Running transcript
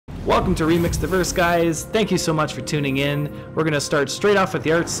Welcome to Remix the Verse, guys. Thank you so much for tuning in. We're going to start straight off with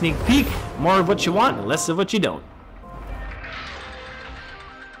the art sneak peek. More of what you want, less of what you don't.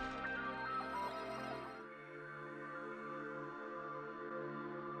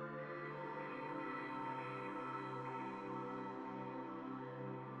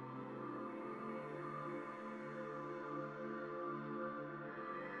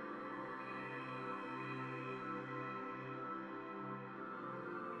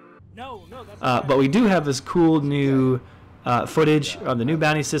 But we do have this cool new footage of the new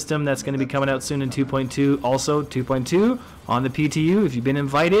bounty system that's going to be coming out soon in 2.2. Also 2.2 on the PTU. If you've been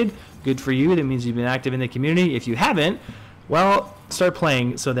invited, good for you. That means you've been active in the community. If you haven't, well, start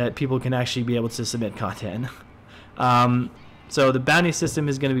playing so that people can actually be able to submit content. So the bounty system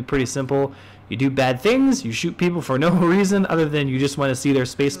is going to be pretty simple. You do bad things, you shoot people for no reason other than you just want to see their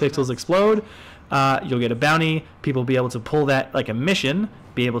space pixels explode. You'll get a bounty. People will be able to pull that like a mission,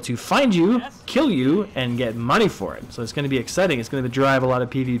 be able to find you, kill you, and get money for it. So it's going to be exciting. It's going to drive a lot of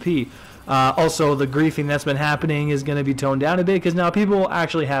PvP. Also, the griefing that's been happening is going to be toned down a bit because now people will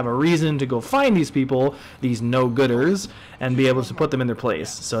actually have a reason to go find these people, these no-gooders, and be able to put them in their place.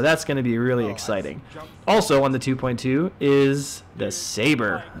 So that's going to be really exciting. Also on the 2.2 is the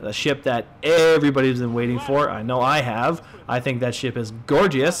Saber, the ship that everybody's been waiting for. I know I have. I think that ship is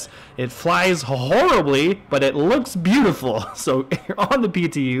gorgeous. It flies horribly, but it looks beautiful. So if you're on the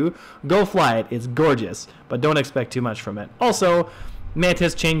PTU, go fly it. It's gorgeous, but don't expect too much from it. Also,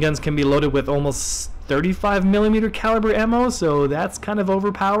 Mantis chain guns can be loaded with almost 35mm caliber ammo, so that's kind of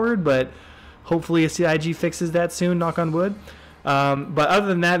overpowered, but hopefully a CIG fixes that soon, knock on wood. But other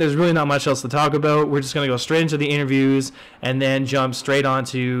than that, there's really not much else to talk about. We're just going to go straight into the interviews and then jump straight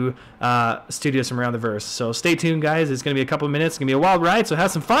onto studios from around the verse. So stay tuned, guys. It's going to be a couple of minutes. It's going to be a wild ride, so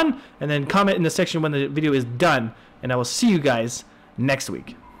have some fun, and then comment in the section when the video is done, and I will see you guys next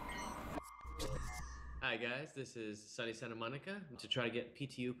week. Hi guys, this is Sunny Santa Monica to try to get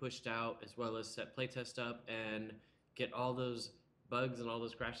PTU pushed out as well as set playtest up and get all those bugs and all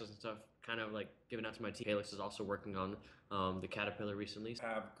those crashes and stuff kind of like given out to my team. Felix is also working on the Caterpillar recently. I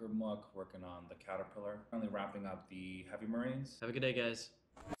have Grimlock working on the Caterpillar, currently wrapping up the Heavy Marines. Have a good day, guys.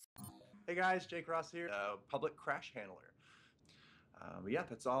 Hey guys, Jake Ross here, public crash handler. But yeah,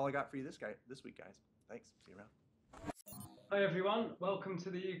 that's all I got for you this week, guys. Thanks. See you around. Hi everyone, welcome to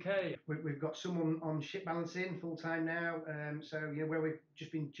the UK. We've got someone on ship balancing full time now, so you know where we've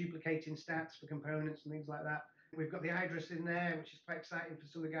just been duplicating stats for components and things like that. We've got the Hydras in there, which is quite exciting for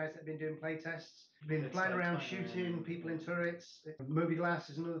some of the guys that have been doing play tests. We've been flying around shooting people in turrets. Moby Glass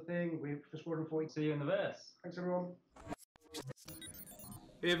is another thing. We've for Squadron 40. See you in the verse. Thanks everyone.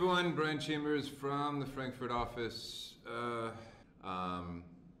 Hey everyone, Brian Chambers from the Frankfurt office.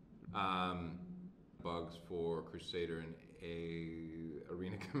 Bugs for Crusader and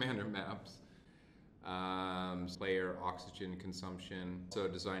Arena Commander maps. Player oxygen consumption, so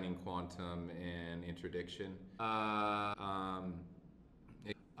designing quantum and interdiction. On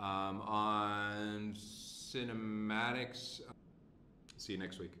cinematics. See you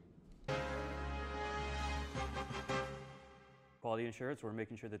next week. Quality assurance, we're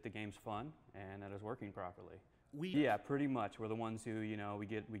making sure that the game's fun and that it's working properly. Yeah, pretty much. We're the ones who, you know, we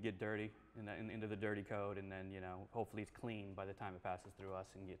get dirty into the dirty code, and then, you know, hopefully it's clean by the time it passes through us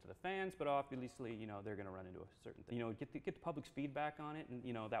and get to the fans. But obviously, you know, they're going to run into a certain thing. You know, get the public's feedback on it, and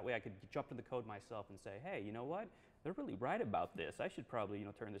you know that way I could jump to the code myself and say, hey, you know what? They're really right about this. I should probably, you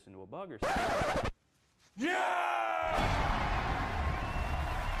know, turn this into a bug or something. Yeah!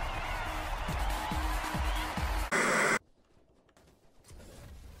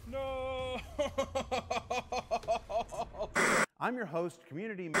 No! I'm your host,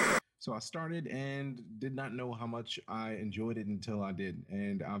 community. So I started and did not know how much I enjoyed it until I did,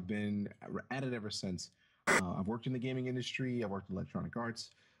 and I've been at it ever since. I've worked in the gaming industry, I've worked in electronic arts,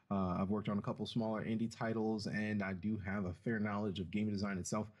 I've worked on a couple smaller indie titles, and I do have a fair knowledge of game design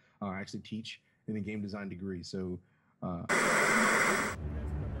itself. I actually teach in a game design degree, so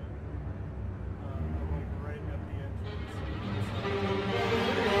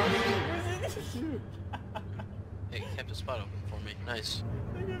Hey, kept a spot open for me. Nice.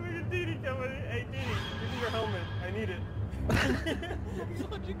 Hey, Didi, give me your helmet. I need it.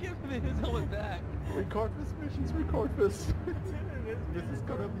 Why'd you give me his helmet back? Record this missions, record this. This is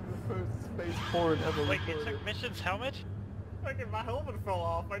gonna be the first space porn ever. Wait, you took mission's helmet? Fucking my helmet fell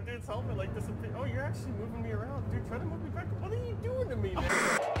off. My dude's helmet like disappeared. Oh, you're actually moving me around. Dude, try to move me back. What are you doing to me, man?